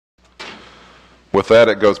With that,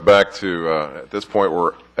 it goes back to, at this point,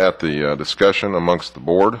 we're at the discussion amongst the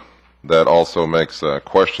board. That also makes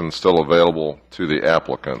questions still available to the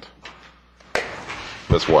applicant.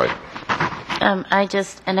 Ms. White. And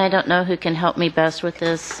I don't know who can help me best with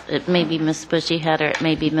this. It may be Ms. Bushyhead or it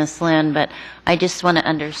may be Ms. Lynn, but I just want to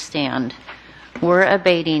understand. We're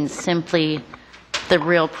abating simply the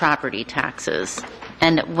real property taxes.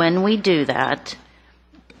 And when we do that,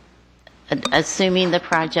 assuming the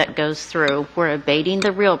project goes through, we're abating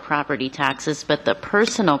the real property taxes, but the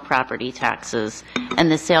personal property taxes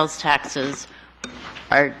and the sales taxes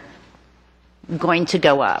are going to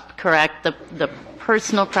go up, correct? The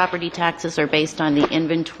personal property taxes are based on the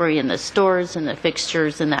inventory in the stores and the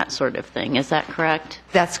fixtures and that sort of thing. Is that correct?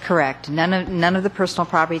 That's correct. None of the personal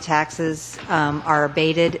property taxes are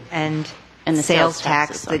abated, and the sales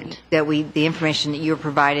tax the information that you were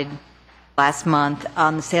provided last month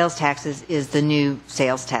on the sales taxes is the new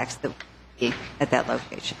sales tax that we at that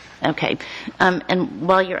location. Okay. And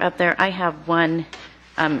while you're up there, I have one.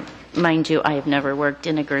 Mind you, I have never worked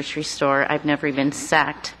in a grocery store. I've never even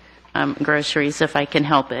sacked groceries if I can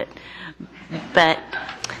help it. But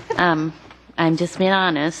I'm just being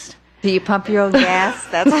honest. Do you pump your own gas?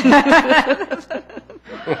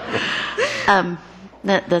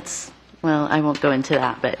 That's, well, I won't go into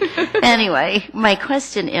that. But anyway, my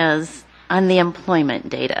question is on the employment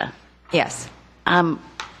data. Yes.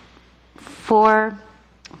 For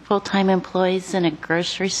full-time employees in a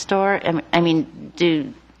grocery store, I mean,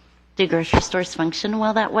 do grocery stores function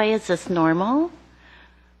well that way? Is this normal?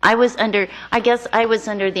 I guess I was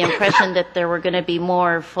under the impression that there were going to be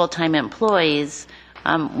more full-time employees.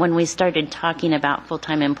 When we started talking about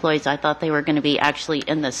full-time employees, I thought they were going to be actually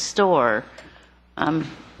in the store.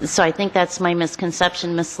 So I think that's my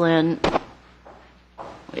misconception, Ms. Lynn.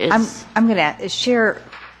 I'm going to share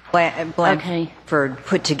Blanford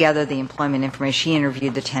put together the employment information. She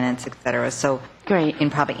interviewed the tenants, et cetera. So great.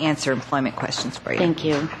 And probably answer employment questions for you. Thank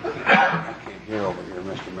you. I can't hear over here,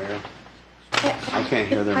 Mr. Mayor. I can't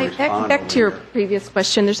hear them respond. Back to your previous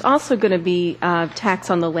question, there's also going to be tax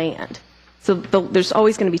on the land. So there's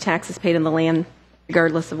always going to be taxes paid on the land,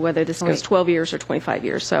 regardless of whether this goes 12 years or 25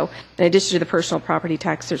 years. So in addition to the personal property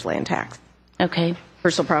tax, there's land tax. Okay.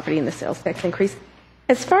 Personal property and the sales tax increase.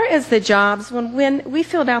 As far as the jobs, when we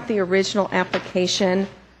filled out the original application,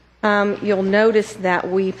 you'll notice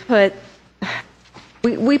that we put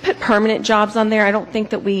permanent jobs on there. I don't think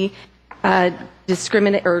that we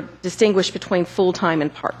discriminate or distinguish between full-time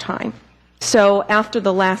and part-time. So after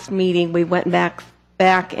the last meeting, we went back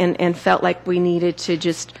and felt like we needed to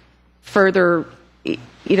just further,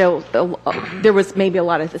 there was maybe a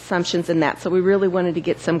lot of assumptions in that. So we really wanted to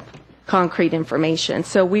get some concrete information.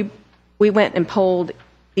 So we went and polled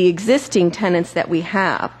the existing tenants that we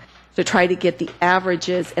have to try to get the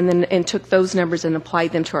averages and took those numbers and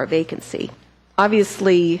applied them to our vacancy.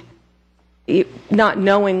 Obviously, not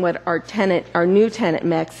knowing what our new tenant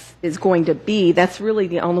mix is going to be, that's really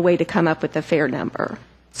the only way to come up with a fair number.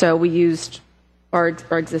 So we used our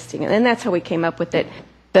existing, and that's how we came up with it.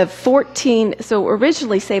 The 14, so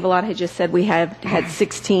originally Sav-A-Lot had just said we had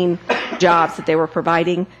 16 jobs that they were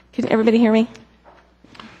providing. Can everybody hear me?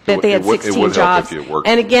 That they had 16 jobs.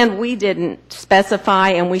 And again, we didn't specify,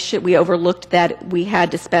 and we overlooked that we had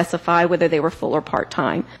to specify whether they were full or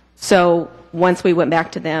part-time. So once we went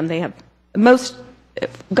back to them, they have most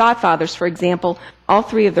Godfathers, for example, all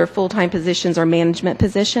three of their full-time positions are management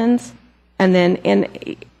positions. And then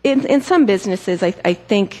in some businesses, I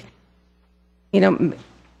think,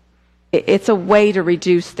 it's a way to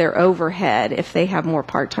reduce their overhead if they have more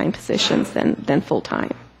part-time positions than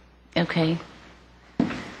full-time. Okay.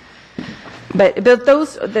 But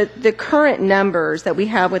the current numbers that we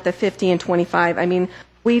have with the 50 and 25, I mean,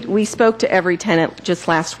 we spoke to every tenant just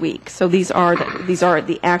last week. So these are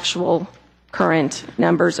the actual current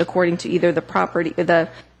numbers according to either the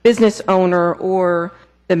business owner or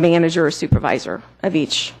the manager or supervisor of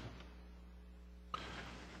each.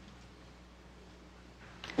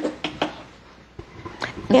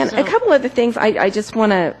 And a couple other things I just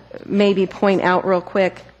want to maybe point out real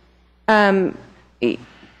quick. We've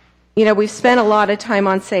spent a lot of time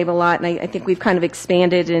on Sav-A-Lot, and I think we've kind of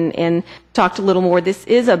expanded and talked a little more. This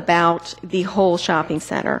is about the whole shopping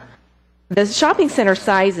center. The shopping center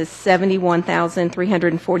size is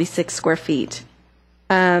 71,346 square feet.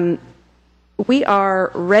 We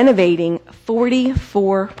are renovating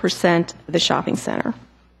 44% of the shopping center.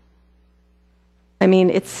 I mean,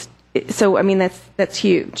 that's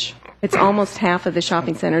huge. It's almost half of the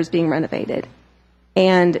shopping center is being renovated.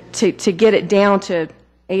 And to get it down to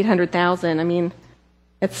 800,000, I mean,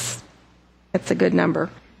 it's a good number.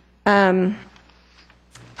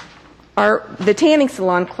 the tanning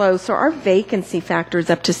salon closed, so our vacancy factor is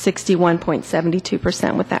up to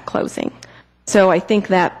 61.72% with that closing. So I think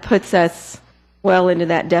that puts us well into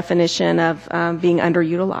that definition of being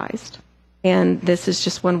underutilized. And this is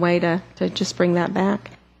just one way to just bring that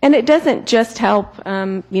back. And it doesn't just help,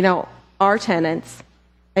 our tenants.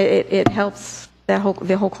 It helps the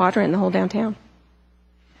whole quadrant, the whole downtown.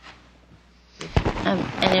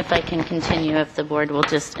 And if I can continue, if the board will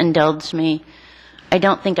just indulge me. I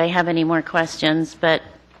don't think I have any more questions, but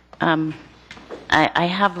I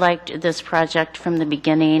have liked this project from the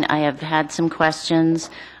beginning. I have had some questions.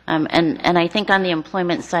 And I think on the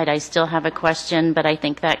employment side, I still have a question, but I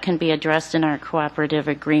think that can be addressed in our cooperative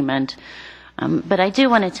agreement. But I do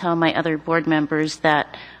want to tell my other board members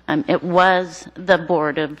that it was the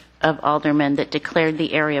Board of Aldermen that declared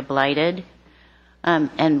the area blighted.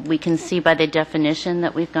 And we can see by the definition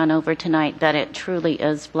that we've gone over tonight that it truly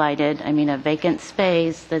is blighted. I mean, a vacant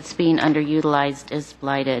space that's being underutilized is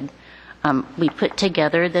blighted. We put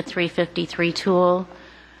together the 353 tool,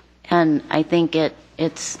 and I think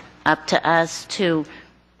it's up to us to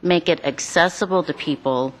make it accessible to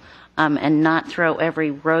people and not throw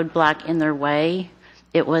every roadblock in their way.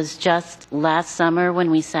 It was just last summer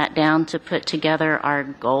when we sat down to put together our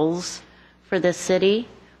goals for the city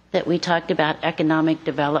that we talked about economic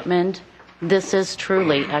development. This is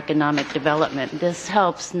truly economic development. This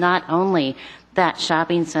helps not only that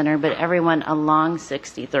shopping center, but everyone along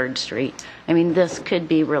 63rd Street. I mean, this could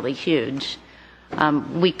be really huge.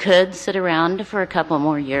 We could sit around for a couple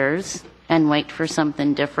more years and wait for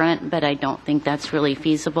something different, but I don't think that's really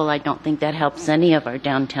feasible. I don't think that helps any of our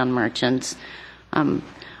downtown merchants.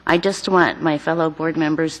 I just want my fellow board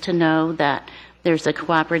members to know that there's a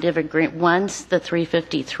cooperative agreement. Once the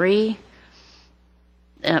 353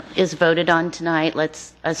 is voted on tonight,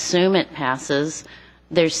 let's assume it passes,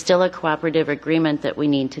 there's still a cooperative agreement that we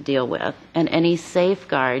need to deal with. And any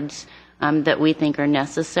safeguards that we think are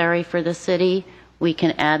necessary for the city, we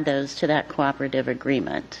can add those to that cooperative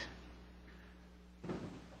agreement.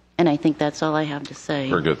 And I think that's all I have to say.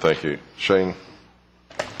 Very good, thank you. Shane?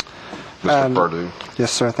 Mr. Pardue?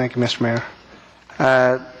 Yes, sir. Thank you, Mr. Mayor.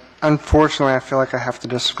 Unfortunately, I feel like I have to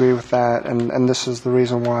disagree with that, and this is the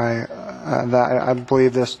reason why that I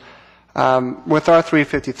believe this. With our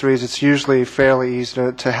 353s, it's usually fairly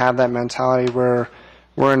easy to have that mentality where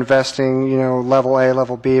we're investing, level A,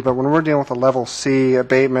 level B, but when we're dealing with a level C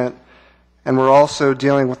abatement, and we're also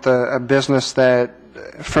dealing with a business that,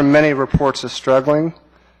 from many reports, is struggling,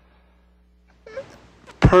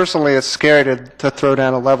 personally, it's scary to throw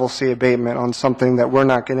down a level C abatement on something that we're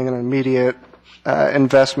not getting an immediate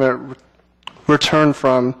investment return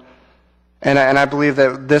from, and I believe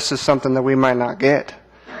that this is something that we might not get.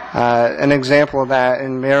 An example of that,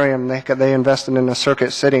 in Merriam, they invested in a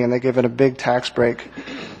Circuit City and they gave it a big tax break,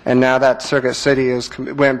 and now that Circuit City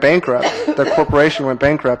went bankrupt. The corporation went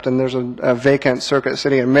bankrupt, and there's a vacant Circuit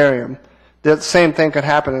City in Merriam. The same thing could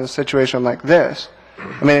happen in a situation like this.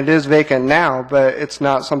 I mean, it is vacant now, but it's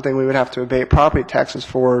not something we would have to abate property taxes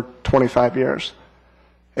for 25 years.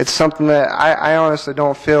 It's something that I honestly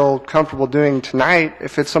don't feel comfortable doing tonight.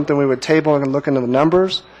 If it's something we would table and look into the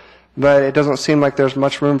numbers, but it doesn't seem like there's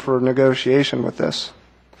much room for negotiation with this.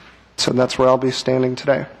 So that's where I'll be standing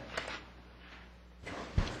today.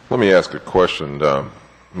 Let me ask a question,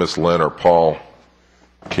 Ms. Lynn or Paul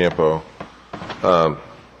Campo.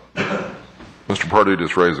 Mr. Pardue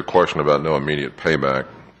just raised a question about no immediate payback.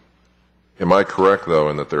 Am I correct, though,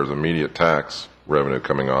 in that there's immediate tax revenue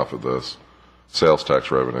coming off of this, sales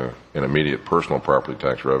tax revenue, and immediate personal property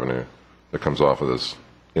tax revenue that comes off of this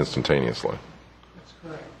instantaneously? That's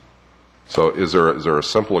correct. So is there a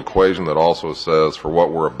simple equation that also says for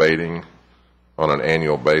what we're abating on an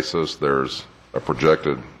annual basis, there's a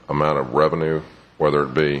projected amount of revenue, whether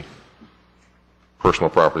it be personal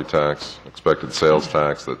property tax, expected sales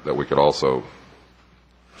tax, that we could also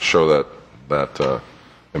show that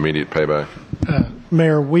immediate payback?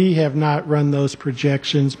 Mayor, we have not run those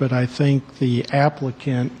projections, but I think the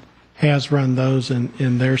applicant has run those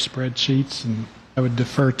in their spreadsheets, and I would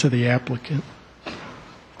defer to the applicant.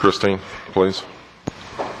 Christine, please.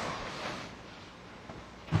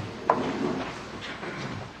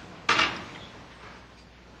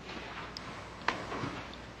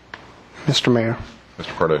 Mr. Mayor.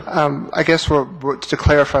 Mr. Pardue. I guess to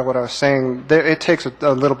clarify what I was saying, it takes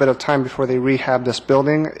a little bit of time before they rehab this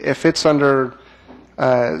building. If it's under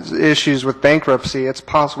issues with bankruptcy, it's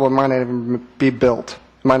possible it might not even be built.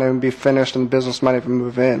 It might not even be finished, and the business might even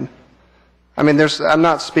move in. I mean,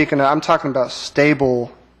 I'm talking about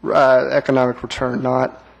stable economic return,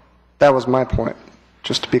 not, that was my point,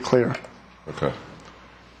 just to be clear. Okay.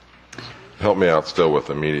 Help me out still with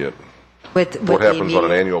immediate What happens on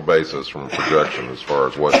an annual basis from a projection as far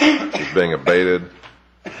as what is being abated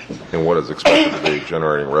and what is expected to be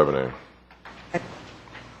generating revenue?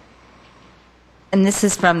 And this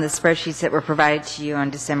is from the spreadsheets that were provided to you on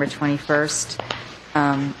December 21st.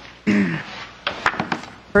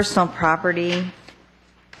 Personal property.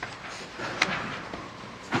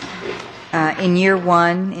 In year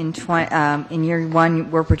one,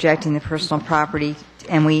 we're projecting the personal property,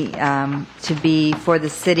 and we to be for the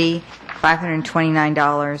city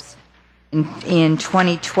 $529. In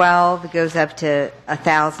 2012, it goes up to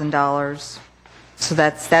 $1,000. So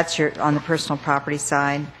that's your on the personal property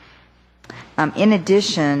side. In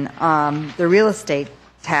addition, the real estate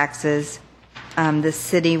taxes, the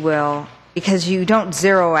city will, because you don't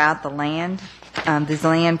zero out the land, the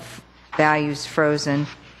land value's frozen.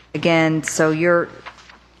 Again, so you're,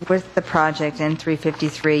 with the project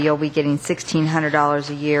N353, you'll be getting $1,600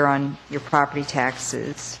 a year on your property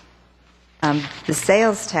taxes. The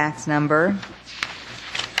sales tax number,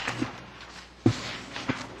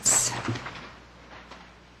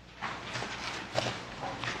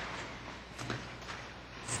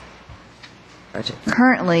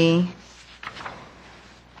 currently,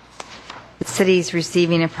 the city's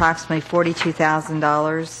receiving approximately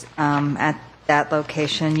 $42,000 at that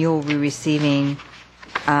location. You'll be receiving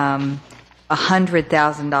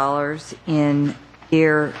 $100,000 in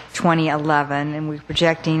year 2011, and we're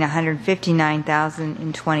projecting $159,000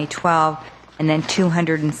 in 2012, and then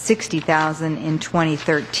 $260,000 in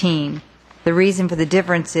 2013. The reason for the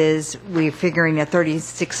difference is we're figuring a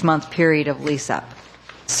 36-month period of lease-up.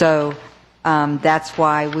 So that's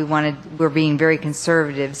why we're being very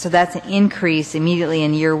conservative. So that's an increase immediately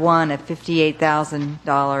in year one of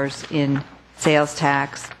 $58,000 in sales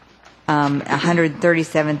tax,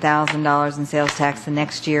 $137,000 in sales tax the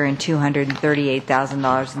next year, and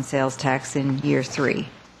 $238,000 in sales tax in year three,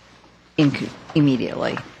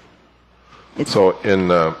 immediately. So in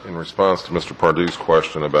response to Mr. Pardue's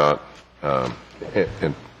question about, and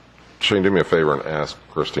Shane, do me a favor and ask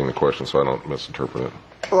Christine the question so I don't misinterpret it.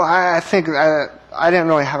 Well, I think I didn't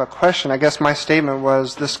really have a question. I guess my statement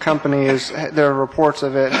was this company there are reports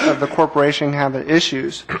of the corporation having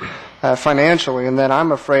issues financially, and that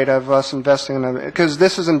I'm afraid of us investing in because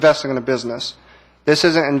this is investing in a business. This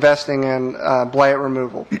isn't investing in blight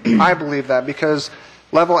removal. I believe that because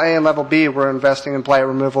level A and level B, we're investing in blight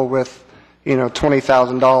removal with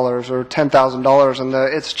 $20,000 or $10,000, and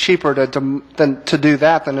it's cheaper to do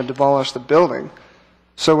that than to demolish the building.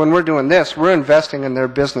 So when we're doing this, we're investing in their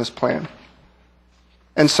business plan.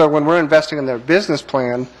 And so when we're investing in their business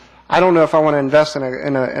plan, I don't know if I want to invest in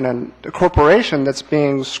a corporation that's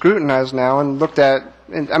being scrutinized now and looked at.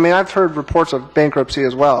 I mean, I've heard reports of bankruptcy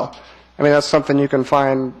as well. I mean, that's something you can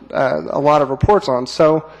find a lot of reports on.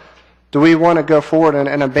 So do we want to go forward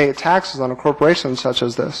and abate taxes on a corporation such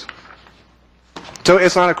as this? So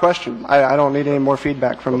it's not a question. I don't need any more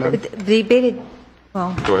feedback from them. The abated,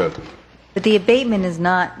 well, go ahead. But the abatement is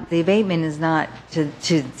not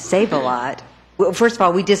to save a lot. Well, first of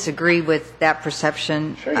all, we disagree with that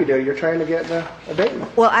perception. Sure you do. You're trying to get the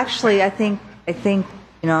abatement. Well, actually, I think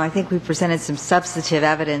we presented some substantive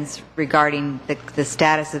evidence regarding the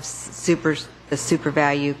status of the super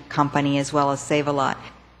value company as well as Sav-A-Lot.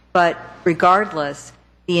 But regardless,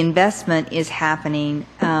 the investment is happening,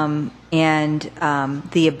 and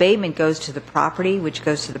the abatement goes to the property, which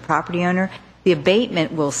goes to the property owner. The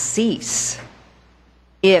abatement will cease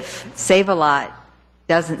if Sav-A-Lot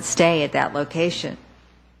doesn't stay at that location.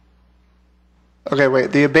 Okay,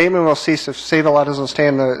 wait. The abatement will cease if Sav-A-Lot doesn't stay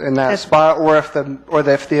in that spot, or if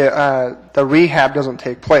the rehab doesn't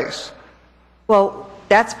take place. Well,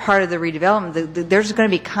 that's part of the redevelopment. There's going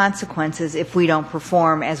to be consequences if we don't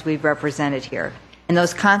perform as we've represented here. And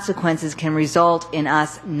those consequences can result in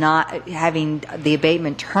us not having the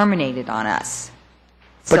abatement terminated on us.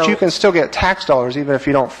 But you can still get tax dollars even if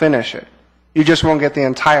you don't finish it. You just won't get the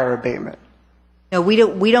entire abatement. No, we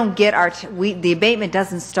don't get the abatement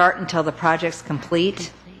doesn't start until the project's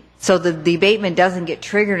complete. So the abatement doesn't get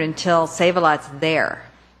triggered until Sav-A-Lot's there.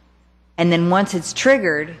 And then once it's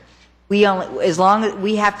triggered, as long as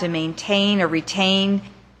we have to maintain or retain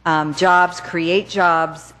jobs, create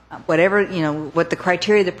jobs, whatever, what the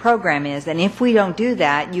criteria of the program is. And if we don't do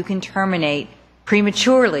that, you can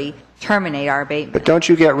prematurely terminate our abatement. But don't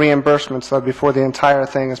you get reimbursements, though, before the entire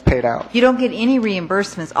thing is paid out? You don't get any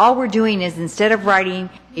reimbursements. All we're doing is, instead of writing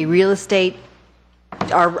a real estate,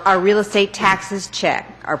 our real estate taxes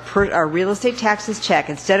check, our real estate taxes check,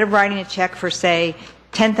 instead of writing a check for, say,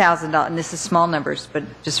 $10,000, and this is small numbers, but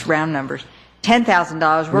just round numbers,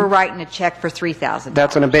 $10,000, we're writing a check for $3,000.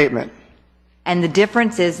 That's an abatement. and the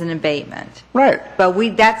difference is an abatement. Right. But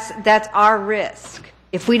that's our risk.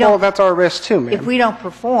 If we Well, don't, that's our risk too, ma'am. if we don't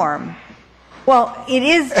perform, well, it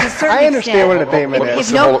is to a certain I understand what an abatement If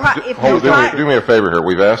is. no pro- Do me a favor here.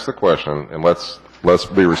 We've asked the question, and let's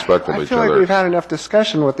be respectful of I each feel like other. we've had enough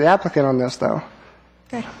discussion with the applicant on this, though.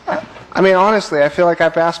 Okay. I mean, honestly, I feel like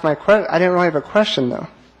I've asked my question. I didn't really have a question, though.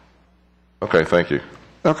 Okay, thank you.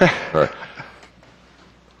 Okay. All right.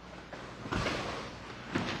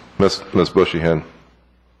 Miss Bushyhen,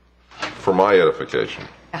 for my edification,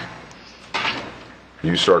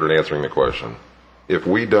 you started answering the question. If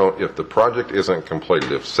the project isn't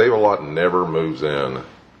completed, if Sav-A-Lot never moves in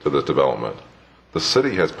to this development, the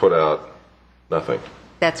city has put out nothing.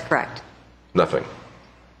 That's correct. Nothing.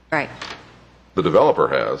 Right. The developer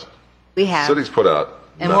has. We have. City's put out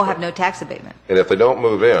And nothing. we'll have no tax abatement. And if they don't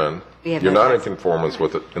move in, We have you're no not in tax. conformance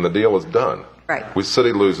with it, and the deal is done. Right.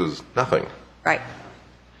 City loses nothing. Right.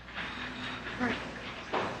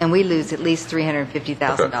 And we lose at least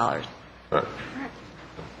 $350,000. All right.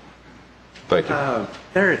 Thank you.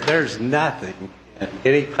 There's nothing in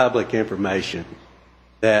any public information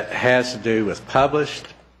that has to do with published,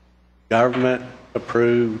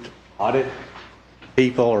 government-approved audit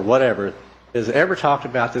people or whatever has ever talked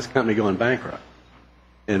about this company going bankrupt.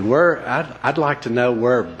 And I'd like to know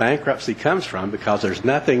where bankruptcy comes from, because there's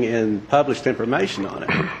nothing in published information on it.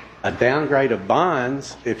 A downgrade of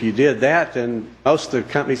bonds, if you did that, then most of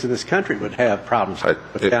the companies in this country would have problems with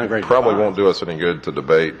It downgraded probably bonds. won't do us any good to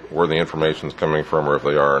debate where the information's coming from or if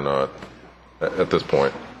they are or not at this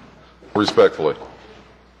point. Respectfully.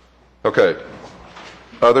 Okay.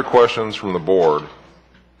 Other questions from the board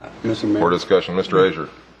Mr. or Mayor, discussion? Mr. Azier.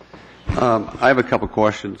 I have a couple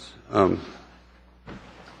questions.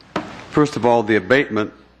 First of all, the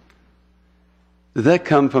abatement, did that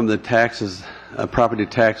come from the taxes, property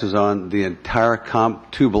taxes on the entire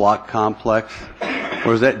two-block complex,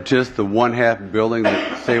 or is that just the one-half building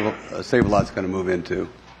that Sav-A-Lot's going to move into?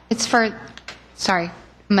 It's for, sorry,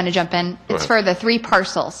 I'm going to jump in. It's for the 3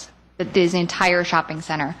 parcels that is the entire shopping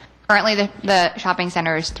center. Currently, the shopping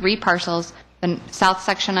center is 3 parcels, the south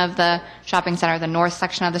section of the shopping center, the north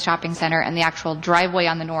section of the shopping center, and the actual driveway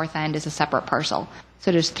on the north end is a separate parcel.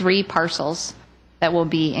 So there's 3 parcels that will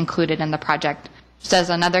be included in the project. Just as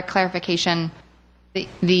another clarification,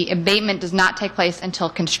 the abatement does not take place until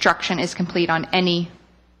construction is complete on any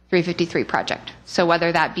 353 project. So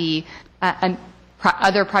whether that be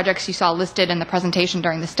other projects you saw listed in the presentation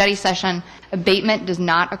during the study session, abatement does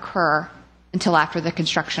not occur until after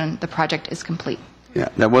the project is complete. Yeah,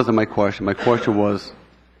 that wasn't my question. My question was,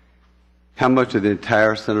 how much of the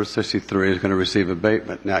entire Center 63 is going to receive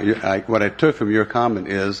abatement? Now, what I took from your comment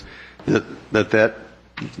is that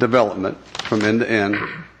development from end to end,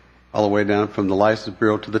 all the way down from the license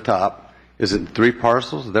bureau to the top, is it 3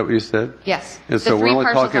 parcels? Is that what you said? Yes. And so we're only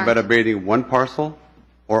talking about abating 1 parcel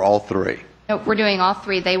or all 3? No, we're doing all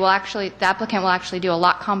 3. The applicant will actually do a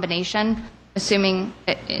lot combination, assuming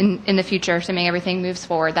in the future, assuming everything moves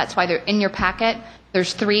forward. That's why they're in your packet.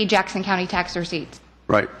 There's 3 Jackson County tax receipts.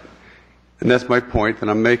 Right. And that's my point that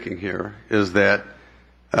I'm making here, is that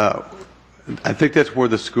I think that's where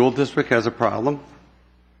the school district has a problem,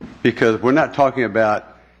 because we're not talking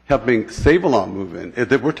about helping Sav-A-Lot move in.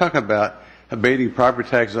 We're talking about abating property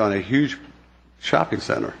taxes on a huge shopping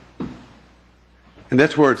center. And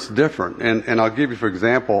that's where it's different. And I'll give you, for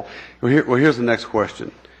example, here's the next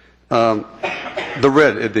question. The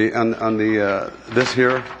red, this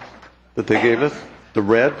here that they gave us, the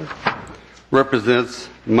red represents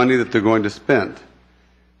money that they're going to spend.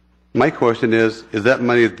 My question is that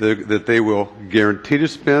money that they will guarantee to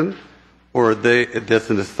spend, or that's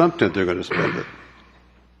an assumption that they're going to spend it?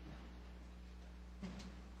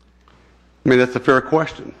 I mean, that's a fair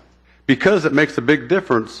question. Because it makes a big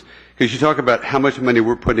difference, because you talk about how much money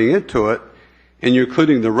we're putting into it, and you're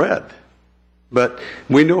including the red. But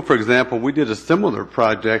we know, for example, we did a similar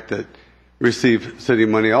project that received city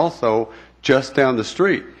money also just down the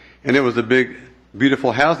street. And it was a big,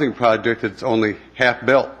 beautiful housing project that's only half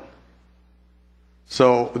built.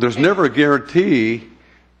 So there's never a guarantee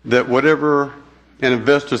that whatever an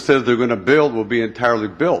investor says they're going to build will be entirely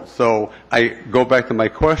built. So I go back to my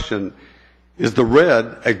question, is the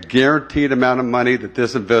red a guaranteed amount of money that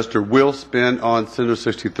this investor will spend on Center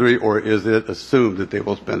 63, or is it assumed that they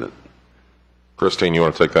will spend it? Christine, you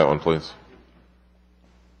want to take that one, please?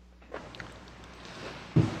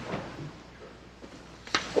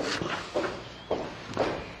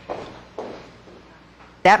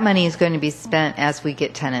 That money is going to be spent as we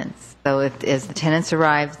get tenants. So as the tenants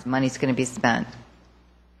arrive, the money's going to be spent.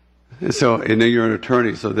 So, and then you're an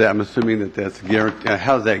attorney, so I'm assuming that's guaranteed.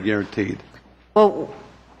 How's that guaranteed? Well,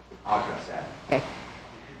 I'll address that. Okay.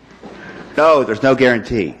 No, there's no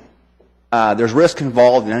guarantee. There's risk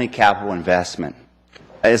involved in any capital investment.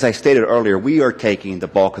 As I stated earlier, we are taking the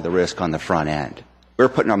bulk of the risk on the front end. We're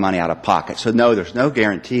putting our money out of pocket. So no, there's no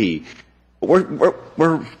guarantee.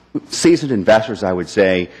 We're seasoned investors, I would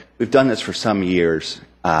say. We've done this for some years.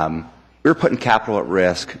 We're putting capital at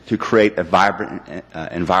risk to create a vibrant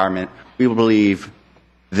environment. We believe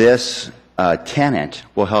this tenant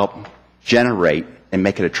will help generate and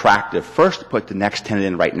make it attractive. First, to put the next tenant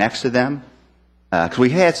in right next to them. Because we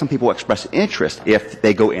had some people express interest if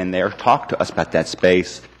they go in there, talk to us about that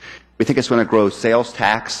space. We think it's going to grow sales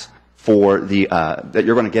tax for the that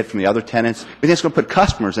you're going to get from the other tenants. We think it's going to put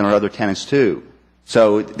customers in our other tenants too.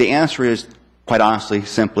 So the answer is, quite honestly,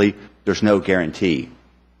 simply, there's no guarantee.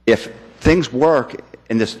 If things work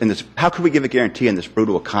in this, how could we give a guarantee in this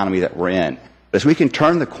brutal economy that we're in? But as we can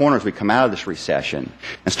turn the corner as we come out of this recession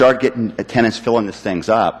and start getting tenants filling these things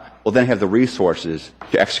up, we'll then have the resources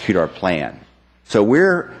to execute our plan. So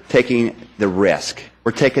we're taking the risk.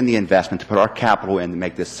 We're taking the investment to put our capital in to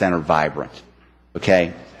make this center vibrant.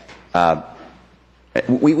 Okay?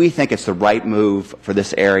 We think it's the right move for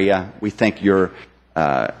this area. We think your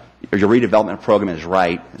redevelopment program is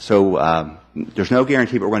right. So there's no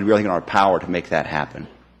guarantee, but we're going to be really in our power to make that happen.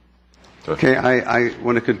 Okay, I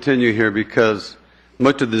want to continue here because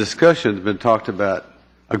much of the discussion has been talked about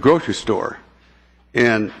a grocery store.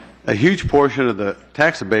 And a huge portion of the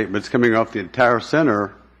tax abatements coming off the entire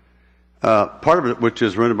center, part of it which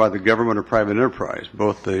is rented by the government or private enterprise,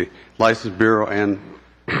 both the License Bureau and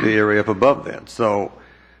the area up above that. So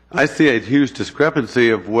I see a huge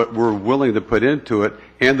discrepancy of what we're willing to put into it,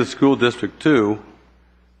 and the school district too,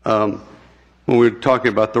 when we're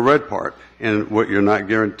talking about the red part and what you're not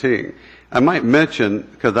guaranteeing. I might mention,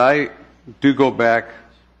 because I do go back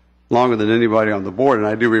longer than anybody on the board, and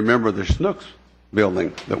I do remember the Schnucks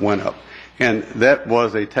building that went up, and that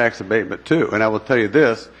was a tax abatement too. And I will tell you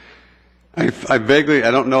this, I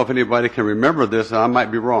don't know if anybody can remember this, and I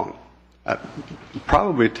might be wrong.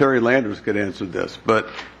 Probably Terry Landers could answer this, but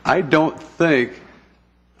I think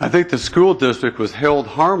the school district was held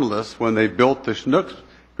harmless when they built the Schnucks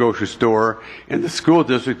grocery store, and the school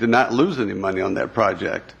district did not lose any money on that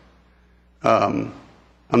project. I'm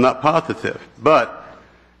not positive, but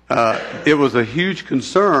it was a huge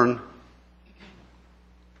concern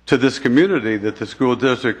to this community that the school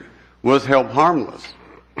district was held harmless.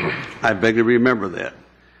 I beg to remember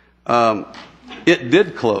that. It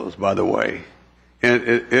did close, by the way, and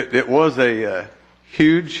it was a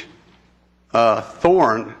huge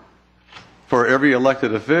thorn for every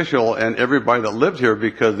elected official and everybody that lived here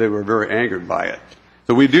because they were very angered by it.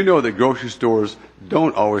 So we do know that grocery stores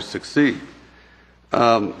don't always succeed.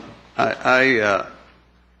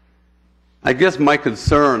 I guess my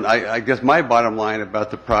concern, I guess my bottom line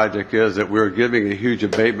about the project is that we're giving a huge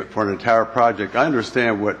abatement for an entire project. I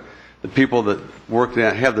understand what the people that work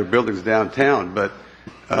down have their buildings downtown, but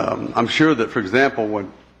I'm sure that, for example,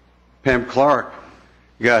 when Pam Clark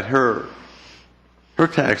got her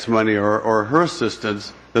tax money or her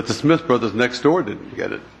assistance, that the Smith brothers next door didn't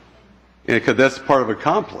get it, because that's part of a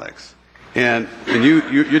complex. And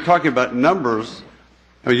you're talking about numbers.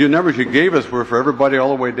 I mean, your numbers you gave us were for everybody all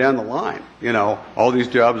the way down the line. You know, all these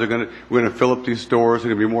jobs we're going to fill up these stores.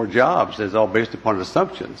 There's going to be more jobs. It's all based upon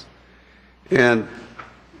assumptions. And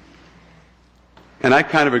I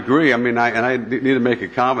kind of agree. I mean, I need to make a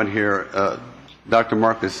comment here. Dr.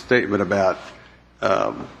 Marcus' statement about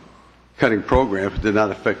cutting programs did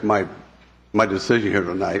not affect my decision here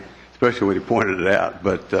tonight, especially when he pointed it out.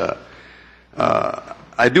 But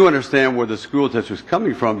I do understand where the school district is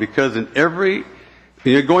coming from, because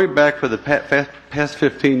you're going back for the past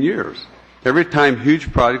 15 years. Every time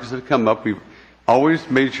huge projects have come up, we've always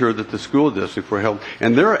made sure that the school district were held,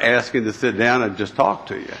 and they're asking to sit down and just talk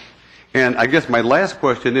to you. And I guess my last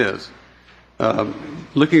question is,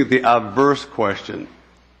 looking at the obverse question,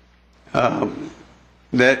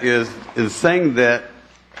 that is saying that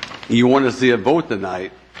you want to see a vote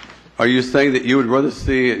tonight, are you saying that you would rather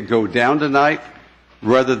see it go down tonight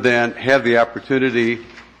rather than have the opportunity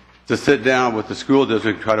to sit down with the school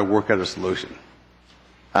district and try to work out a solution?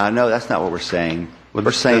 No, that's not what we're saying. Well,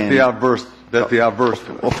 we're saying that's the obverse.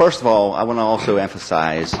 Well, first of all, I want to also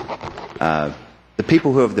emphasize the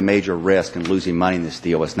people who have the major risk in losing money in this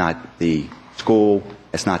deal is not the school,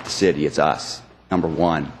 it's not the city, it's us, number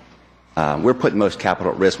one. We're putting most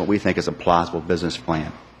capital at risk what we think is a plausible business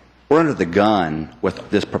plan. We're under the gun with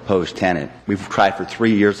this proposed tenant. We've tried for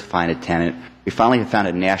 3 years to find a tenant. We finally have found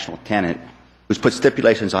a national tenant who's put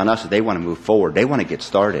stipulations on us that they want to move forward. They want to get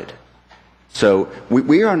started. So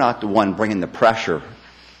we are not the one bringing the pressure.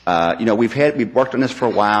 We've worked on this for a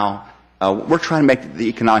while. We're trying to make the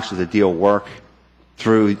economics of the deal work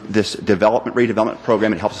through this redevelopment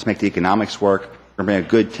program. It helps us make the economics work. We're being a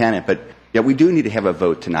good tenant, but yeah, we do need to have a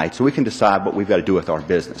vote tonight so we can decide what we've got to do with our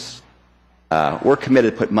business. We're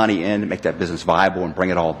committed to put money in to make that business viable and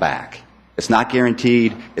bring it all back. It's not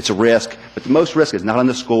guaranteed. It's a risk. But the most risk is not on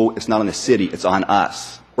the school. It's not on the city. It's on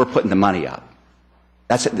us. We're putting the money up.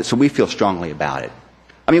 That's it. So we feel strongly about it.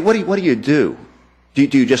 I mean, what do you do? Do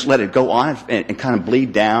you just let it go on and kind of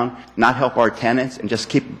bleed down, not help our tenants, and just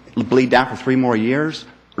bleed down for 3 more years?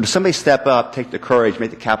 Or does somebody step up, take the courage,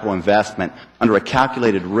 make the capital investment under a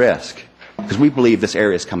calculated risk? Because we believe this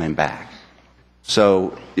area is coming back.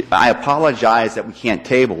 So I apologize that we can't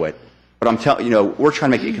table it, but I'm telling you, we're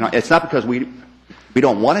trying to make it economic. It's not because we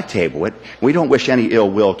don't want to table it. We don't wish any ill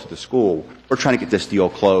will to the school. We're trying to get this deal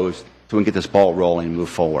closed so we can get this ball rolling and move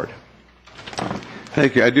forward.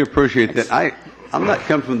 Thank you. I do appreciate that. I'm not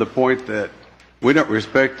coming from the point that we don't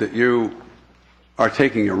respect that you are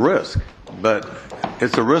taking a risk, but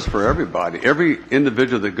it's a risk for everybody. Every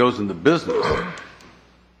individual that goes into business,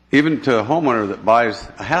 even to a homeowner that buys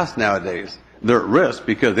a house nowadays, they're at risk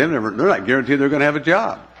because they're not guaranteed they're going to have a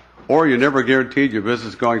job, or you're never guaranteed your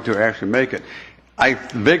business is going to actually make it. I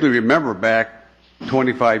vaguely remember back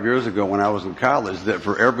 25 years ago when I was in college that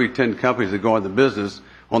for every 10 companies that go into business,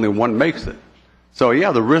 only 1 makes it. So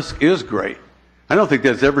yeah, the risk is great. I don't think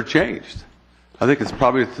that's ever changed. I think it's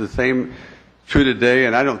probably the same true today,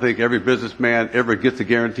 and I don't think every businessman ever gets a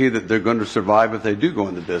guarantee that they're going to survive if they do go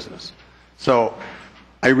into business. So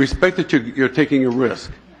I respect that you're taking a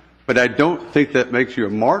risk, but I don't think that makes you a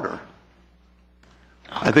martyr.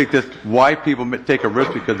 I think that's why people take a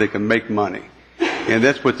risk, because they can make money. And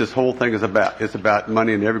that's what this whole thing is about. It's about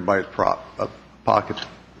money in everybody's pocket.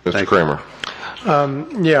 Mr. Kramer.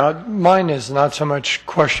 Yeah, mine is not so much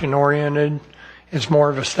question-oriented. It's more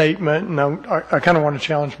of a statement, and I kind of want to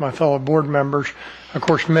challenge my fellow board members. Of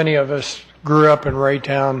course, many of us grew up in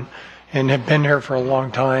Raytown and have been here for a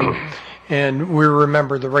long time, and we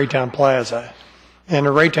remember the Raytown Plaza. And the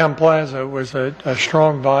Raytown Plaza was a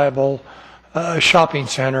strong, viable shopping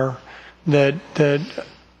center that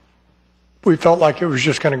we felt like it was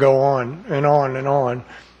just going to go on and on and on.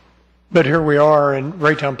 But here we are in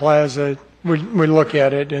Raytown Plaza. We look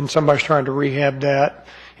at it, and somebody's trying to rehab that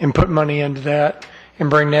and put money into that and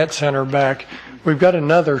bring that center back. We've got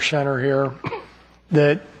another center here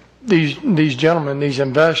that these gentlemen, these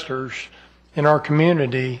investors in our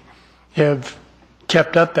community have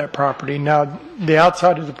kept up that property. Now, the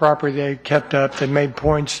outside of the property they kept up, they made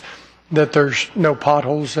points that there's no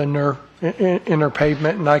potholes in their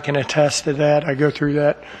pavement, and I can attest to that. I go through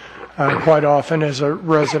that quite often as a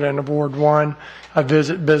resident of Ward 1. I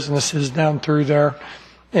visit businesses down through there,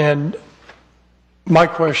 and my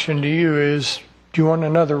question to you is, do you want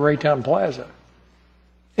another Raytown Plaza?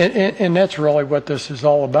 And that's really what this is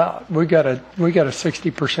all about. We got a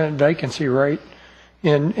 60% vacancy rate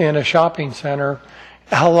in a shopping center.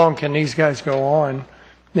 How long can these guys go on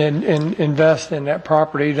and invest in that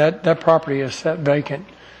property? That property is set vacant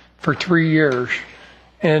for 3 years,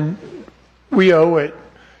 and we owe it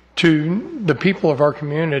to the people of our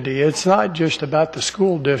community. It's not just about the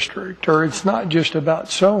school district, or it's not just about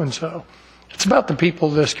so-and-so. It's about the people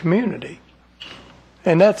of this community.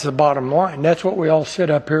 And that's the bottom line. That's what we all sit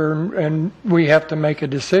up here and we have to make a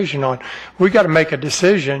decision on. We got to make a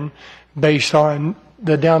decision based on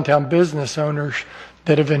the downtown business owners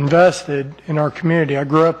that have invested in our community. I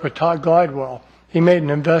grew up with Todd Glidewell. He made an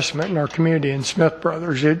investment in our community in Smith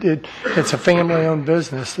Brothers. It's a family-owned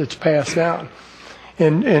business that's passed down.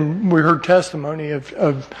 And we heard testimony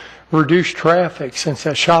of reduced traffic since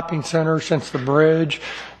that shopping center, since the bridge.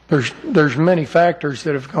 There's many factors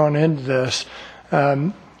that have gone into this.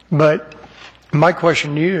 But my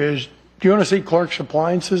question to you is, do you want to see Clark's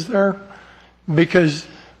Appliances there? Because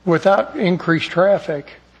without increased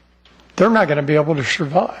traffic, they're not going to be able to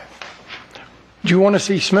survive. Do you want to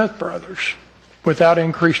see Smith Brothers? Without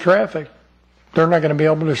increased traffic, they're not going to be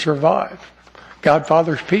able to survive.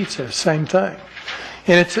 Godfather's Pizza, same thing.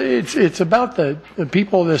 And it's about the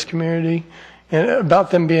people of this community and about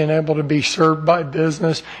them being able to be served by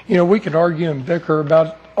business. You know, we could argue and bicker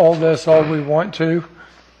about all this all we want to,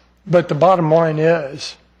 but the bottom line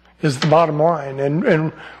is the bottom line.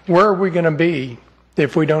 And where are we going to be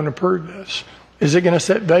if we don't approve this? Is it going to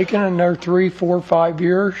sit vacant in another 3, 4, 5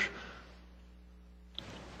 years?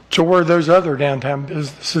 So where are those other downtown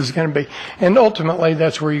businesses going to be? And ultimately,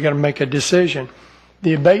 that's where you're going to make a decision.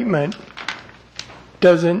 The abatement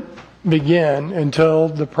doesn't begin until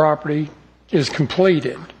the property is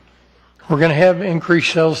completed. We're going to have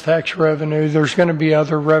increased sales tax revenue. There's going to be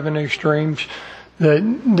other revenue streams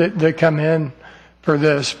that come in. for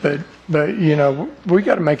this, but you know, we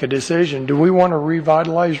got to make a decision. Do we want to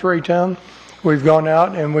revitalize Raytown? We've gone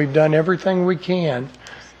out and we've done everything we can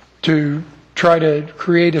to try to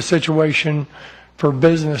create a situation for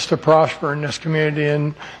business to prosper in this community,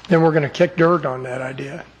 and then we're going to kick dirt on that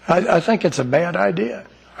idea. I think it's a bad idea.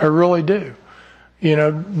 I really do. You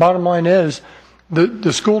know, bottom line is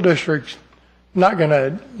the school district's not going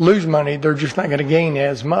to lose money. They're just not going to gain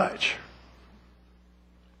as much.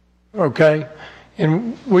 Okay?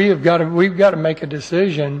 And we've got to make a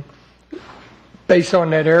decision based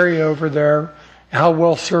on that area over there, how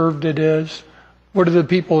well served it is. What do the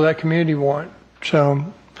people of that community want?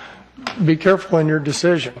 So be careful in your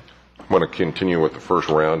decision. I'm going to continue with the first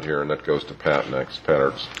round here, and that goes to Pat next. Pat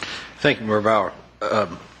Ertz. Thank you, Mayor Bauer. I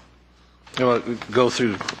want to go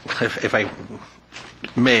through, if I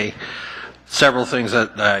may, several things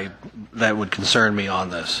that would concern me on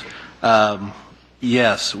this.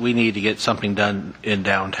 Yes, we need to get something done in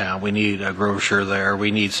downtown. We need a grocer there.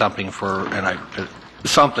 We need something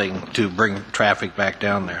something to bring traffic back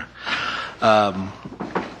down there.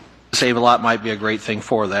 Save-A-Lot might be a great thing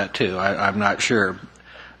for that too. I'm not sure.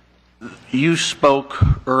 You spoke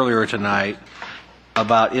earlier tonight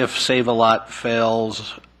about if Save-A-Lot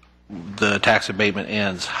fails, the tax abatement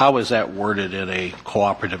ends. How is that worded in a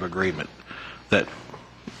cooperative agreement? That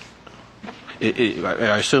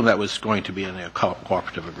I assume that was going to be in a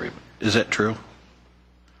cooperative agreement. Is that true?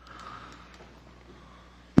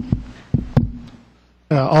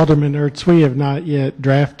 Alderman Ertz, we have not yet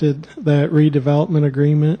drafted that redevelopment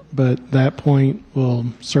agreement, but that point will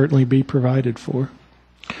certainly be provided for.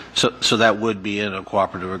 So that would be in a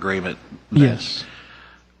cooperative agreement then? Yes.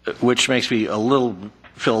 Which makes me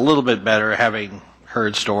feel a little bit better, having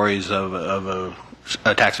heard stories of a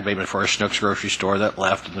tax abatement for a Schnucks grocery store that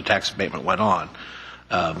left and the tax abatement went on.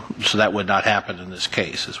 So that would not happen in this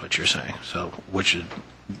case, is what you're saying. So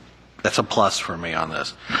that's a plus for me on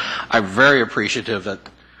this. I'm very appreciative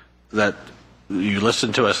that you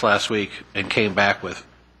listened to us last week and came back with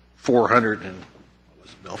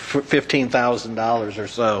 $415,000 or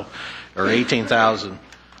so, or $18,000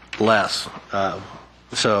 less.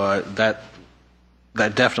 So that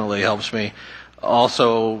definitely helps me.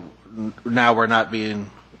 Also, now we're not being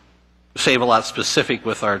Save-A-Lot specific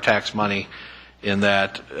with our tax money, in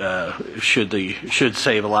that should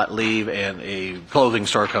Save-A-Lot leave and a clothing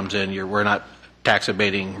store comes in, we're not tax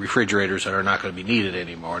abating refrigerators that are not going to be needed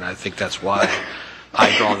anymore. And I think that's why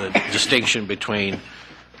I draw the distinction between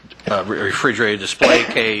refrigerated display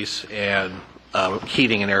case and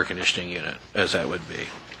heating and air conditioning unit, as that would be.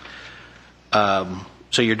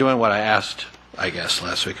 So you're doing what I asked, I guess,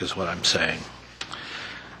 last week is what I'm saying.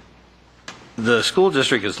 The school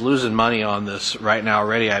district is losing money on this right now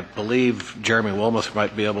already. I believe Jeremy Wilmoth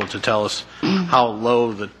might be able to tell us how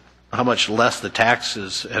much less the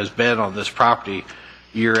taxes has been on this property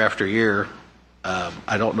year after year.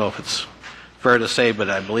 I don't know if it's fair to say, but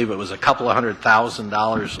I believe it was a couple of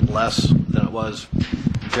 $100,000 less than it was.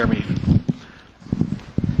 Jeremy?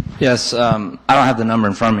 Yes, I don't have the number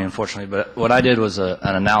in front of me, unfortunately, but what I did was an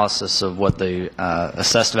analysis of what the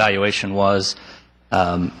assessed valuation was.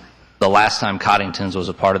 The last time Coddington's was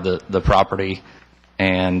a part of the property,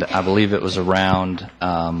 and I believe it was around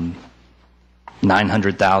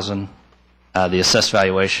 $900,000. The assessed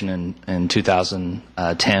valuation in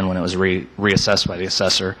 2010, when it was reassessed by the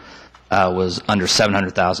assessor, was under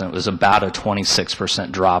 $700,000. It was about a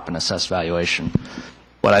 26% drop in assessed valuation.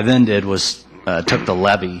 What I then did was took the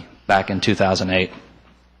levy back in 2008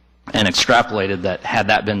 and extrapolated that, had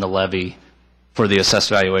that been the levy for the assessed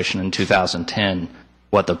valuation in 2010,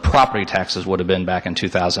 what the property taxes would have been back in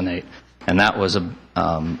 2008, and that was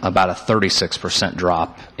about a 36%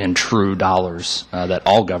 drop in true dollars that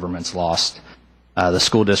all governments lost. The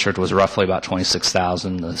school district was roughly about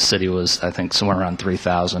 $26,000. The city was, I think, somewhere around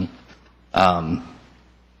 $3,000.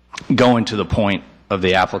 Going to the point of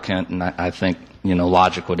the applicant, and I think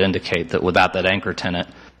logic would indicate that without that anchor tenant,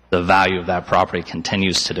 the value of that property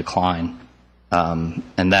continues to decline,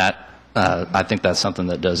 and that I think that's something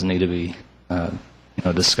that does need to be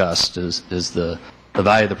discussed. Is the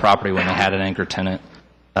value of the property when they had an anchor tenant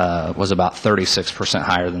was about 36%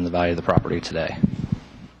 higher than the value of the property today.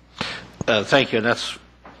 Thank you. And that's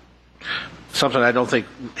something I don't think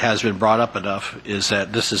has been brought up enough, is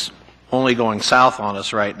that this is only going south on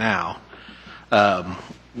us right now.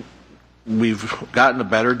 We've gotten a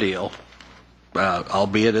better deal,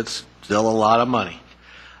 albeit it's still a lot of money.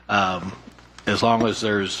 As long as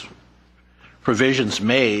there's provisions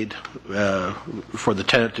made for the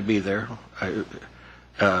tenant to be there,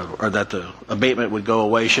 or that the abatement would go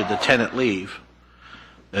away should the tenant leave,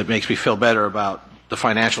 it makes me feel better about the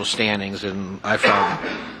financial standings, and I found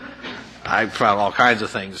all kinds of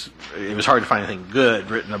things. It was hard to find anything good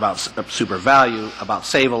written about Super Value, about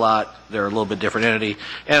Save-A-Lot. They're a little bit different entity.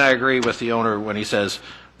 And I agree with the owner when he says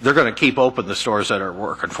they're going to keep open the stores that are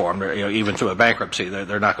working for them. You know, even through a bankruptcy,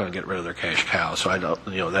 they're not going to get rid of their cash cows. So I don't,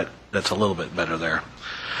 that's a little bit better there.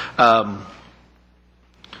 So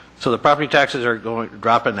the property taxes are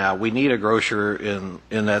dropping now. We need a grocer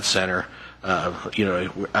in that center.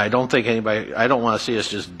 I don't think I don't want to see us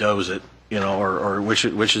just doze it, or which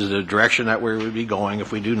is the direction that we would be going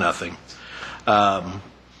if we do nothing. The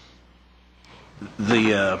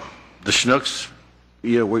Schnucks,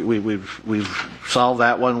 we've solved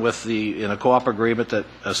that one in a co-op agreement that,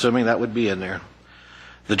 assuming that would be in there.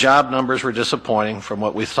 The job numbers were disappointing from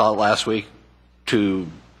what we saw last week. To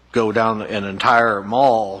go down an entire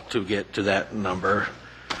mall to get to that number,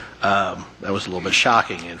 that was a little bit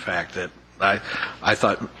shocking. In fact, that I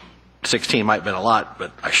thought 16 might have been a lot,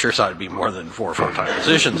 but I sure thought it'd be more than 4 full-time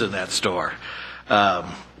positions in that store.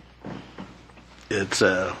 I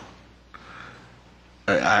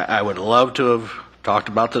would love to have talked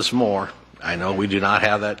about this more. I know we do not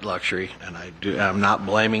have that luxury, and I'm not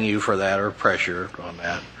blaming you for that or pressure on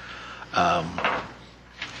that.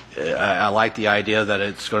 I like the idea that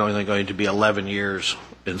it's only going to be 11 years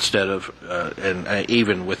instead of, and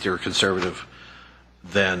even with your conservative,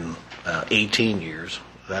 then 18 years.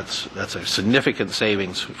 That's a significant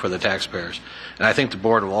savings for the taxpayers. And I think the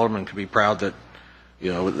Board of Aldermen can be proud that,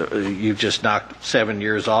 you've just knocked 7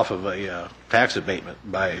 years off of a tax abatement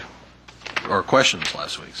or questions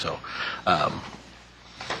last week. So,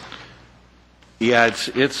 it's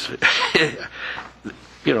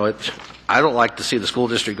I don't like to see the school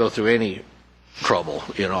district go through any trouble.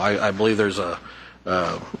 I believe there's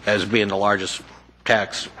as being the largest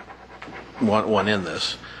tax one in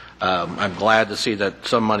this. I'm glad to see that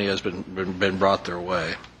some money has been brought their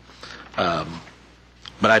way.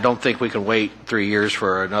 But I don't think we can wait 3 years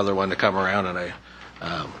for another one to come around. And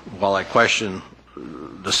while I question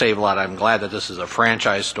the Save-A-Lot, I'm glad that this is a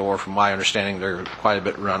franchise store. From my understanding, they're quite a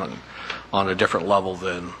bit run on a different level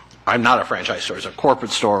than. I'm not a franchise store. It's a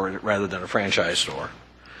corporate store rather than a franchise store.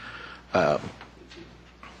 I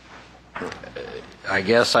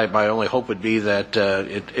guess my only hope would be that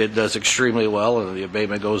it does extremely well and the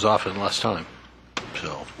abatement goes off in less time.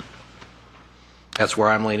 So that's where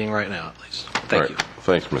I'm leaning right now, at least. Thank you.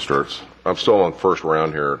 Thanks, Mr. Ertz. I'm still on first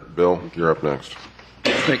round here. Bill, you're up next.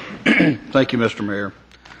 Thank you, Mr. Mayor.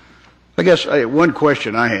 I guess one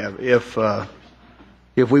question I have, if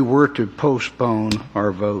we were to postpone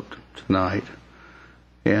our vote tonight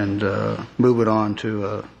and move it on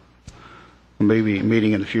to maybe a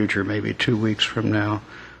meeting in the future, maybe 2 weeks from now,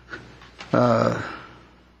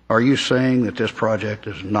 are you saying that this project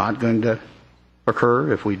is not going to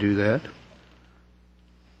occur if we do that?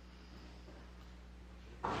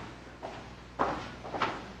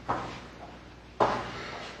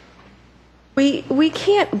 We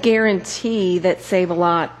can't guarantee that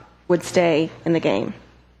Save-A-Lot would stay in the game.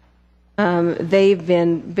 They've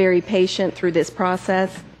been very patient through this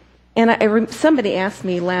process. And somebody asked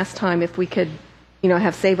me last time if we could,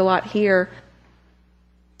 have Save-A-Lot here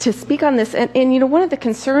to speak on this. And one of the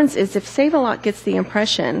concerns is if Save-A-Lot gets the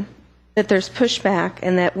impression that there's pushback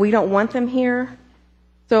and that we don't want them here.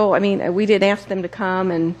 So, we did ask them to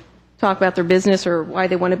come and talk about their business or why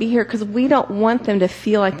they want to be here because we don't want them to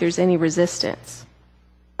feel like there's any resistance.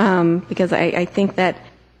 Because I think that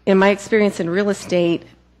in my experience in real estate,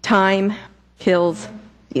 time kills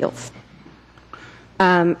deals.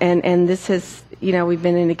 And this has, we've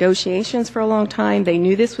been in negotiations for a long time. They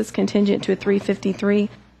knew this was contingent to a 353,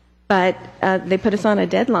 but they put us on a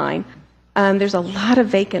deadline. There's a lot of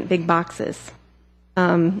vacant big boxes.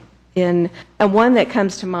 And one that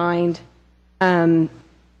comes to mind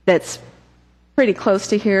that's pretty close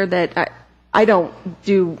to here that I don't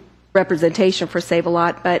do representation for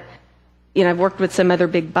Save-A-Lot, but I've worked with some other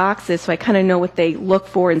big boxes, so I kind of know what they look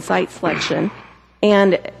for in site selection.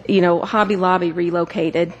 And, Hobby Lobby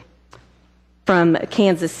relocated from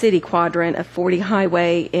Kansas City quadrant of 40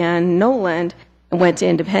 Highway in Noland and went to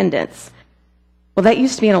Independence. Well, that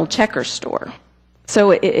used to be an old Checkers store.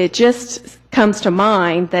 So it just comes to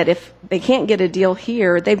mind that if they can't get a deal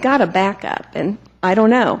here, they've got a backup. And I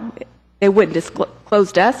don't know. They wouldn't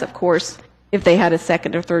disclose to us, of course, if they had a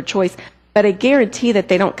second or third choice. But I guarantee that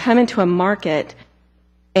they don't come into a market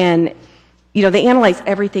and, they analyze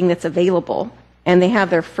everything that's available. And they have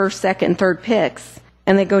their first, second, and third picks,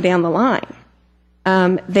 and they go down the line.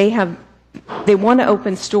 They want to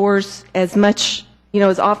open stores as much,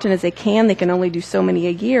 as often as they can. They can only do so many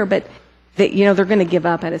a year, but they're going to give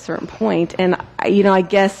up at a certain point. And I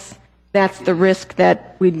guess that's the risk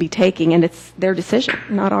that we'd be taking, and it's their decision,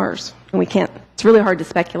 not ours. And we can't, it's really hard to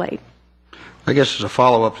speculate. I guess as a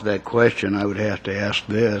follow-up to that question, I would have to ask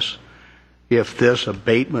this. If this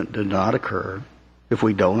abatement did not occur, if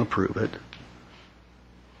we don't approve it,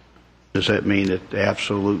 does that mean that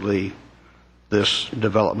absolutely this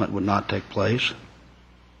development would not take place?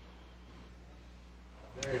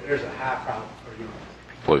 There's a high problem.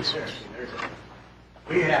 Please.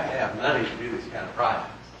 We have to have money to do these kind of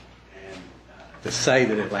projects. And to say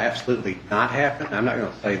that it will absolutely not happen, I'm not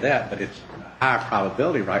going to say that, but it's a high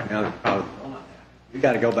probability right now that it probably will not happen. We've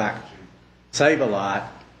got to go back to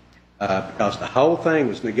Save-A-Lot because the whole thing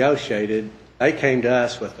was negotiated. They came to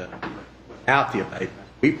us without the abatement.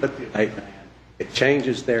 We put the abatement in. It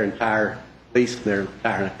changes their entire lease and their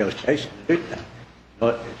entire negotiation to do that.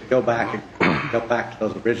 But to go back to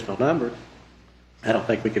those original numbers, I don't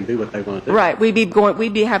think we can do what they want to do. Right. We'd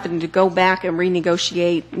be having to go back and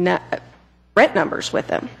renegotiate rent numbers with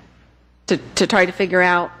them to try to figure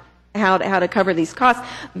out how to cover these costs.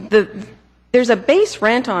 There's a base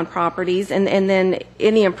rent on properties, and then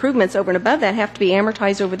any improvements over and above that have to be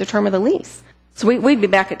amortized over the term of the lease. So we'd be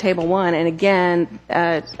back at table one, and again,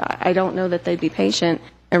 I don't know that they'd be patient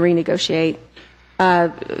and renegotiate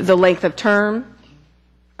the length of term,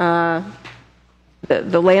 the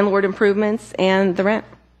landlord improvements, and the rent.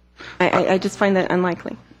 I just find that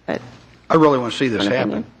unlikely. But I really want to see this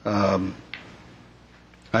happen.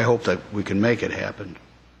 I hope that we can make it happen,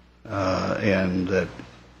 and that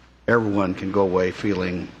everyone can go away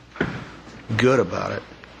feeling good about it.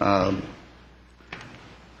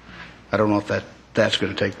 I don't know if that's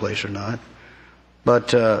going to take place or not.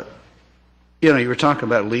 But, you were talking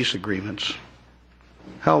about lease agreements.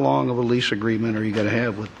 How long of a lease agreement are you going to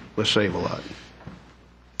have with Save-A-Lot?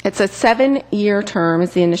 it's a 7-year term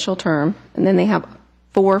is the initial term, and then they have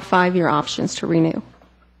 4 5-year options to renew.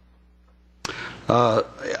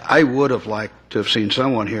 I would have liked to have seen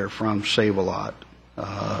someone here from Save-A-Lot.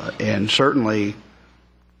 And certainly,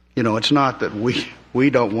 it's not that we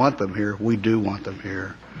don't want them here. We do want them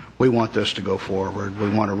here. We want this to go forward. We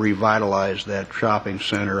want to revitalize that shopping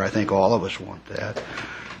center. I think all of us want that.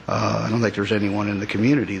 I don't think there's anyone in the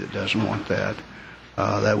community that doesn't want that.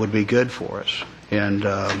 That would be good for us. And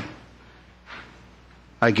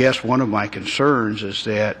I guess one of my concerns is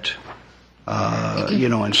that,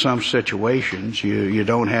 in some situations, you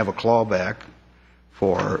don't have a clawback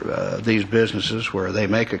for these businesses where they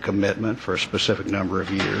make a commitment for a specific number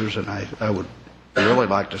of years. And I would really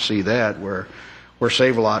like to see that where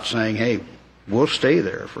Save-A-Lot saying, hey, we'll stay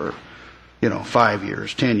there for, 5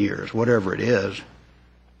 years, 10 years, whatever it is.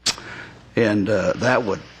 And that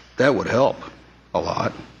would help a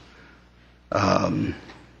lot.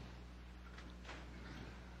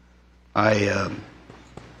 As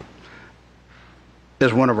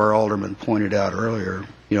one of our aldermen pointed out earlier,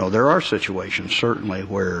 there are situations certainly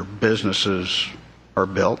where businesses are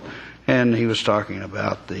built, and he was talking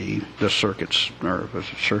about the circuits, or it was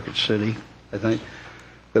Circuit City, I think,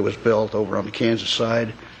 that was built over on the Kansas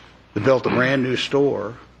side. They built a brand new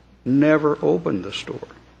store, never opened the store.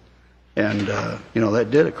 And, that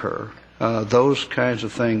did occur. Those kinds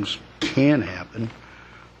of things can happen.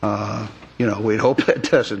 We'd hope that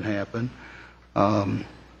doesn't happen.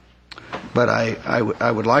 But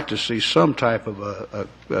I would like to see some type of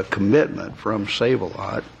a commitment from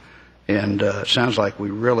Save-A-Lot. And it sounds like we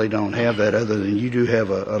really don't have that, other than you do have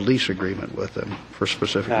a lease agreement with them for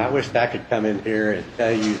specific. I wish I could come in here and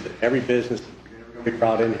tell you that every business that's ever going to be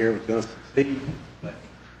brought in here was going to succeed. But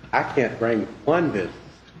I can't bring one business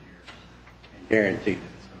and guarantee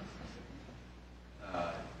that it's going to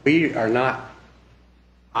succeed. We are not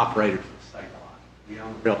operators of Save-A-Lot. We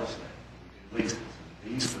own real estate. We do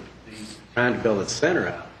leases. These trying to build a center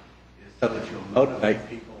out is so that you'll motivate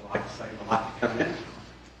people like Save-A-Lot to come in.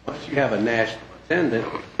 Once you have a national tenant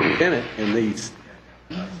in these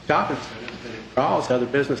shopping centers, then it draws other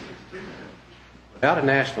businesses. Without a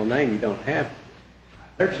national name, you don't have it.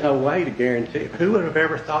 There's no way to guarantee. Who would have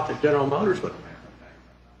ever thought that General Motors would have ever bankrupt?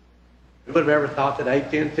 Who would have ever thought that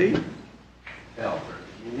AT&T fell through?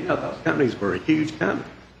 Those companies were a huge company.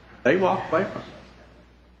 They walked away from it.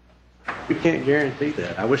 We can't guarantee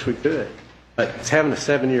that. I wish we could. But having a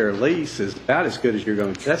 7-year lease is about as good as you're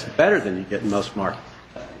going to. That's better than you get in most markets.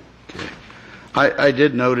 Okay. I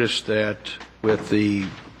did notice that with the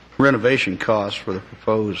renovation costs for the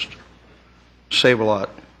proposed Save-A-Lot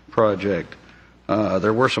project,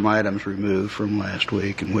 there were some items removed from last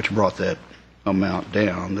week, and which brought that amount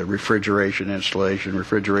down. The refrigeration installation,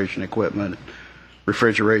 refrigeration equipment,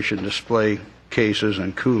 refrigeration display cases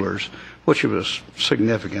and coolers, which was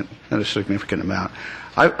significant, and a significant amount.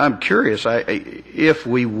 I'm curious, if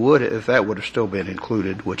that would have still been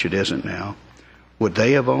included, which it isn't now, would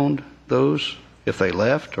they have owned those if they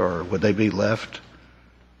left, or would they be left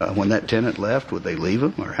when that tenant left? Would they leave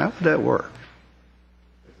them, or how would that work?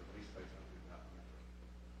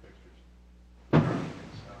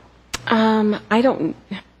 I don't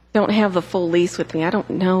have the full lease with me. I don't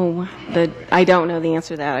know the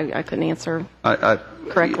answer to that. I couldn't answer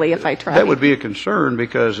correctly if I tried. That would be a concern,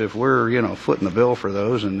 because if we're footing the bill for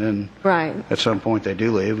those, and then at some point they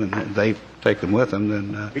do leave and they take them with them,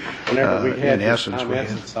 then whenever we had in essence we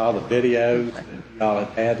and saw the videos that y'all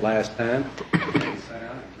had last time.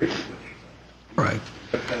 Right.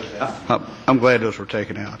 I'm glad those were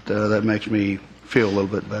taken out. That makes me feel a little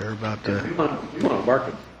bit better about the. We want to work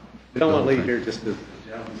it. We don't want to leave here just as.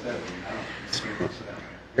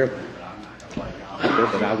 But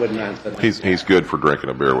I wouldn't mind. He's good for drinking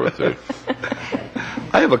a beer with, too.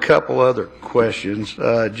 I have a couple other questions,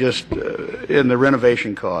 just in the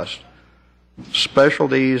renovation cost.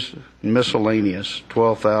 Specialties miscellaneous,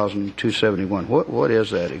 $12,271. What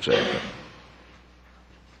is that exactly?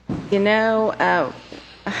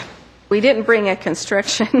 We didn't bring a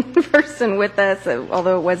construction person with us,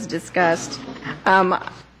 although it was discussed.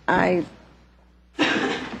 I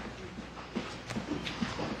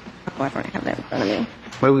don't have that in front of me.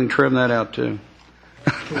 Maybe we can trim that out too.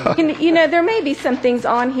 There may be some things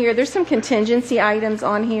on here. There's some contingency items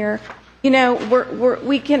on here. We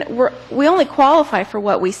only qualify for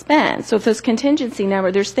what we spend. So if those contingency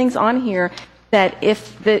number, there's things on here that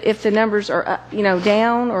if the numbers are up,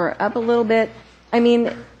 down or up a little bit, I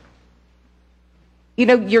mean,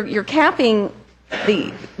 you're capping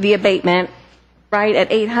the abatement right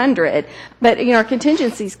at 800, but our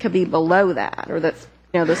contingencies could be below that, or the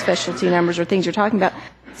those specialty numbers or things you're talking about.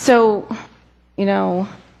 So,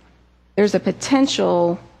 there's a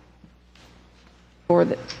potential for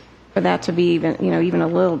that to be even a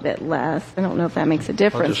little bit less. I don't know if that makes a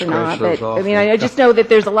difference or not, but I just know that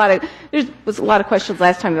there was a lot of questions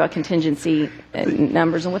last time about contingency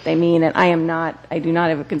numbers and what they mean, and I do not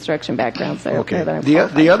have a construction background, so okay.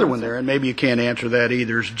 The other one there, and maybe you can't answer that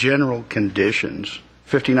either, is general conditions,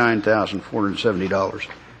 $59,470.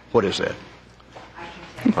 What is that?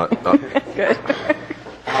 Good.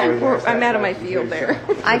 I'm out of my field there.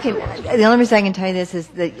 The only reason I can tell you this is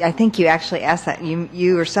that I think you actually asked that.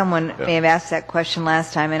 You or someone may have asked that question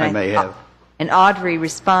last time, and I may have. And Audrey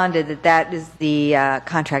responded that is the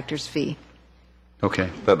contractor's fee.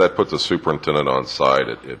 Okay. That puts a superintendent on site.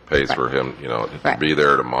 It pays for him, to be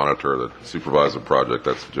there to monitor, the supervise the project.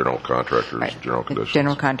 That's general contractors, general conditions.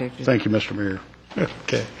 General contractors. Thank you, Mr. Mayor.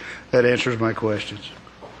 Okay. That answers my questions.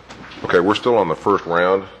 Okay, we're still on the first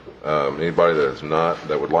round. Anybody that is not,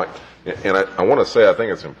 that would like, and I want to say, I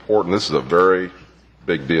think it's important. This is a very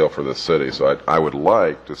big deal for this city, so I would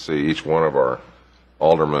like to see each one of our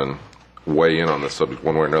aldermen weigh in on this subject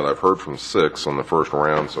one way or another. I've heard from 6 on the first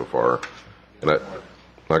round so far, and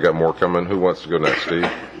I got more coming. Who wants to go next, Steve?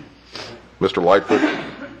 Mr. Lightfoot?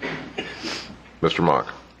 Mr.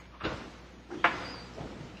 Mock?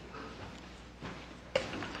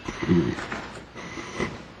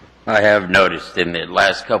 I have noticed in the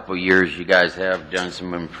last couple of years you guys have done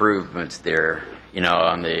some improvements there,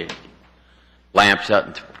 on the lamps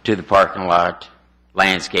up to the parking lot,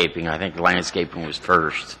 landscaping. I think the landscaping was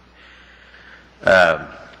first.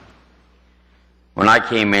 When I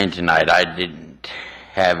came in tonight, I didn't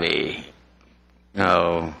have what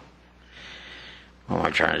am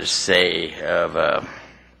I trying to say, of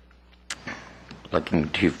looking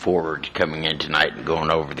too forward to coming in tonight and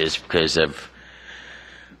going over this because of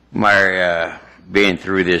my being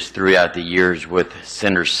through this throughout the years with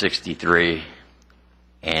Center 63,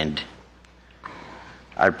 and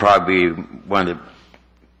I'd probably be one of the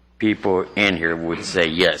people in here would say,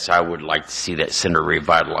 yes, I would like to see that center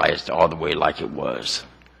revitalized all the way like it was,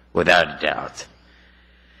 without a doubt.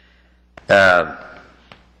 I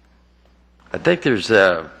think there's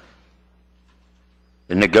the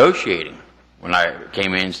negotiating. When I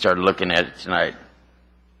came in and started looking at it tonight,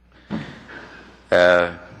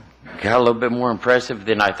 got a little bit more impressive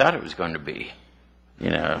than I thought it was going to be,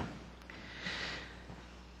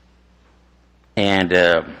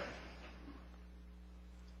 And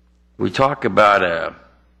we talk about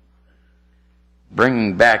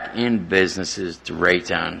bringing back in businesses to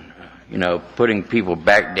Raytown, putting people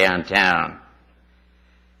back downtown.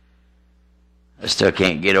 I still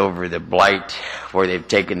can't get over the blight, where they've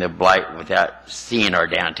taken the blight without seeing our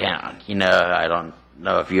downtown. I don't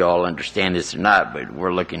know if you all understand this or not, but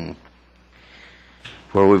we're looking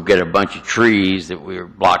where we've got a bunch of trees that we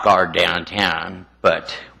block our downtown,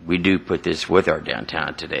 but we do put this with our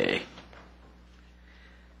downtown today.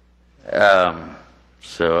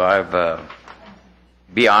 So I've,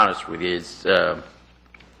 be honest with you,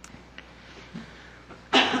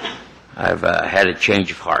 I've had a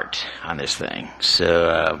change of heart on this thing.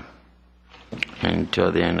 So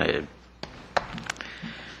until then,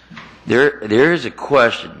 there is a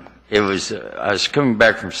question. It was I was coming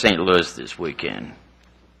back from St. Louis this weekend,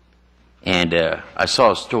 and I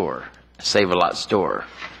saw a store, a Sav-A-Lot store.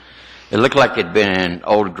 It looked like it'd been an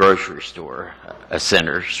old grocery store, a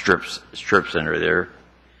center, strip center there,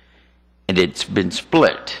 and it's been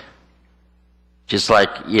split, just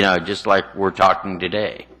like we're talking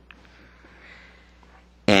today.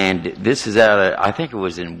 And this is out of, I think it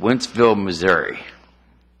was in Wentzville, Missouri,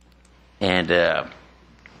 and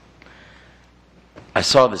I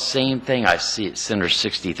saw the same thing I see at Center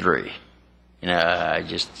 63. I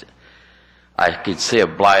could see a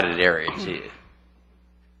blighted area too.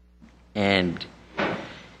 And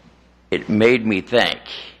it made me think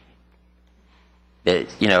that,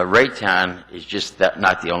 Raytown is just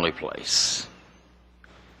not the only place.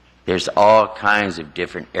 There's all kinds of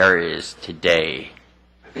different areas today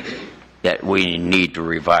that we need to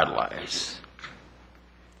revitalize.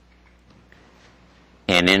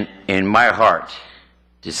 And in my heart,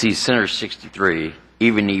 to see Center 63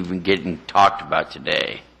 even getting talked about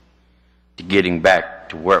today, to getting back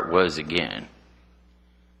to where it was again,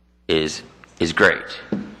 is great.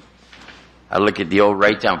 I look at the old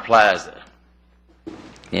Raytown Plaza,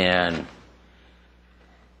 and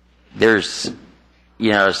there's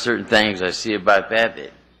certain things I see about that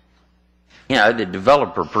the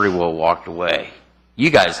developer pretty well walked away. You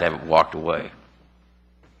guys haven't walked away.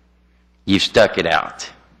 You've stuck it out,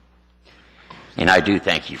 and I do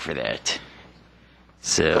thank you for that.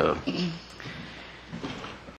 So